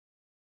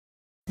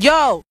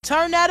Yo,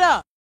 turn that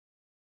up.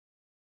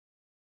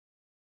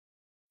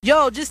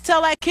 Yo, just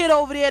tell that kid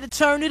over there to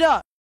turn it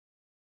up.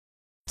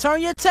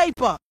 Turn your tape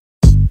up.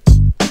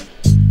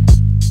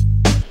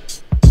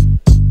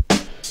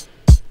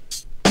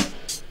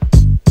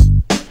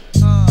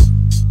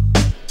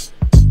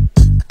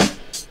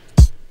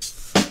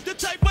 The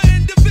type of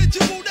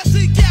individual that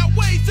seek out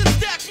ways to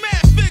stack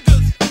mad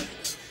figures.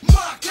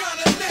 My kind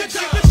of nigga. The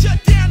type to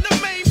shut down the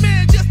main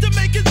man just to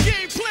make his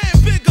game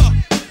plan bigger.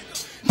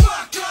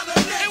 My kind of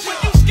nigga. And when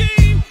you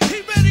scheme,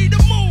 he ready to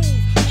move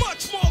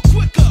much more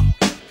quicker.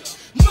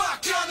 My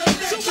kind of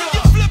nigga. So when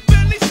you flip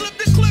and he slip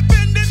the clip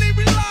and then he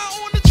rely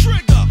on the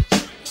trigger.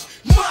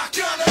 My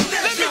kind of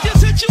nigga. Let me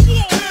just hit you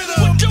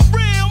on with your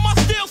real. I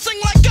still sing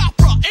like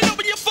opera and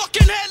over your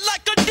fucking head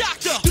like a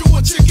doctor. Do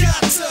what you got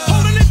to.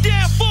 Holding it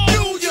down for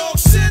New York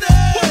City.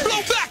 We'll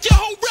blow back your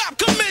whole rap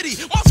committee.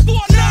 My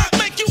squad nine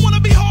make you wanna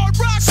be hard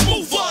rock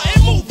smoother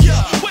and move ya.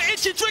 With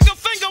itchy trigger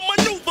finger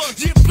maneuvers.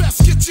 You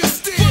best get your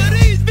steel. For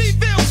these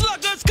B-Ville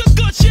sluggers, cause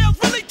good shells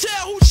really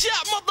tell who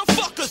shot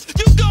motherfuckers.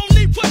 You gon'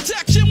 need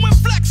protection when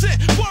flexing.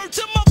 Word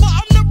to mother,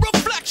 I'm the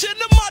reflection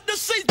of my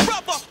deceased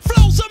brother.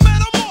 Flows of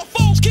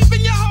metamorphose,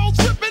 keeping your hoes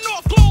ripping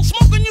off clothes,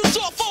 smoking you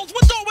soft foes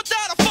with or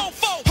without a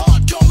fofo.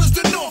 Hardcore is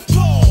the North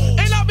Pole.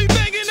 And I be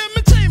banging them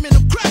and taming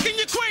them, cracking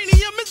your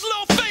cranium, it's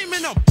low fame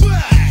in them.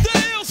 The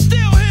ill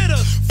still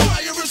hitters,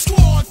 firing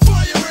squad,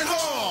 firing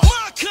hard.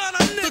 My kind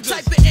of niggas.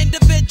 The type of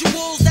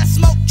individuals that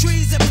smoke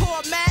trees and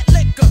pour mad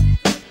liquor.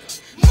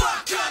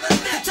 My kind of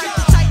The niggas. type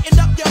to tighten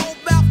up your whole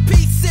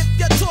mouthpiece if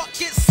your talk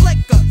gets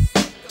slicker.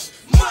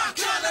 My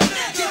kind of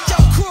Get niggas.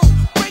 your crew,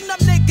 bring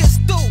them niggas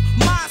through,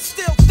 mine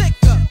still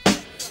thicker.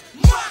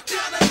 My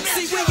kind of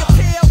See, we niggas.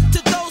 appeal to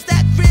those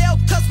that real,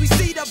 cause we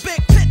see the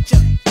big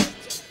picture.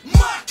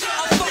 My I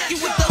kind fuck you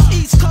of with niggas. those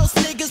East Coast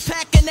niggas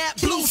packing that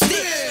blue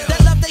stick.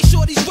 That love they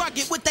shorties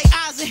rugged with they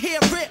eyes and hair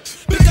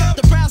ripped. Big up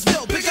the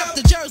Brownsville, big up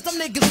the Jersey, them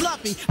niggas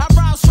love me. I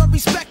rouse for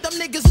respect, them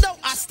niggas know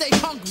I stay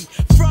hungry.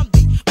 From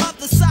the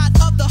other side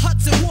of the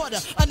Hudson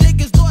water, a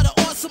nigga's daughter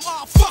on some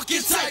all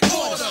fucking tight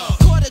order.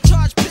 Quarter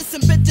charge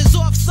pissing bitches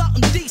off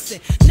something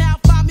decent. Now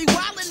find me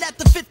wildin' at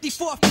the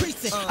 54th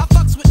precinct. I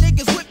fucks with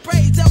niggas with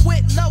braids and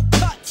with low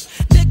cuts.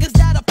 Niggas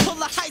that'll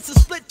pull a heist and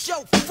split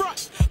your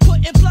front.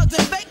 Putting plugs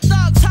in fake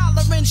thugs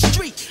hollering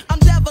street. I'm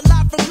never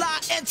live from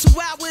lie and 2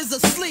 hours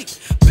of sleep.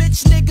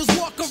 Bitch niggas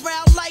walk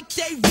around like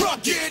they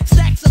rugged.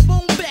 Stacks of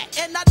boom back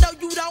and I know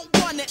you don't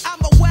want it. I'm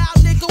a wild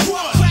nigga,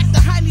 one crack the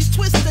heinies,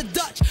 twist the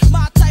Dutch.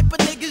 My type of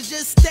niggas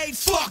just stay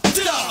fucked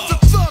up. The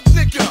thug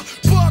nigga,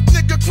 bug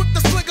nigga, quick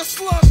to sling a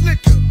slug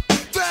nigga.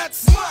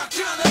 That's my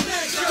kind of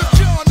nigga. The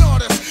con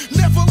artist,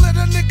 never let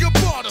a nigga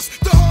bought us.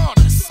 The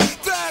hardest,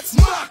 that's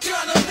my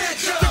kind of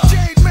nigga. The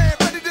game man,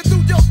 ready to do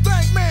your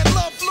thing, man.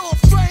 Love, love,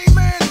 fame,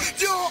 man.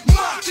 You're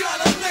my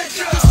kind of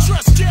nigga. The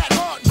stress cat,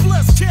 heart,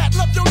 blessed cat.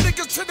 Love your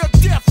niggas to the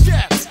death,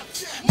 cat.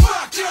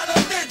 My kind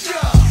of nigga.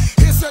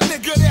 Here's a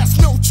nigga that's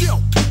no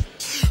joke.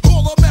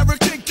 All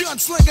American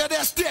gunslinger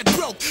that's dead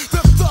broke.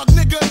 The thug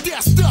nigga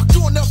that's stuck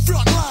on the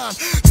front line.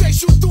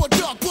 Takes you through a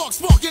dark box,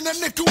 smoking a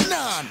nickel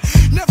 9.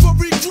 Never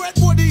regret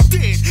what he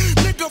did.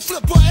 Nigga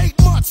flip a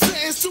 8-month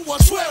sentence to a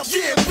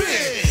 12-year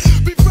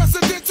bid. Be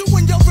presidential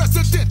when you're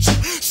residential.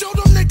 Show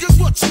them niggas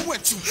what you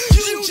into.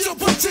 Use your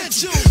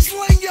potential.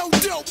 Sling your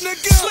dope,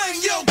 nigga.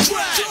 Sling your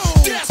crack.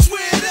 That's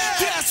where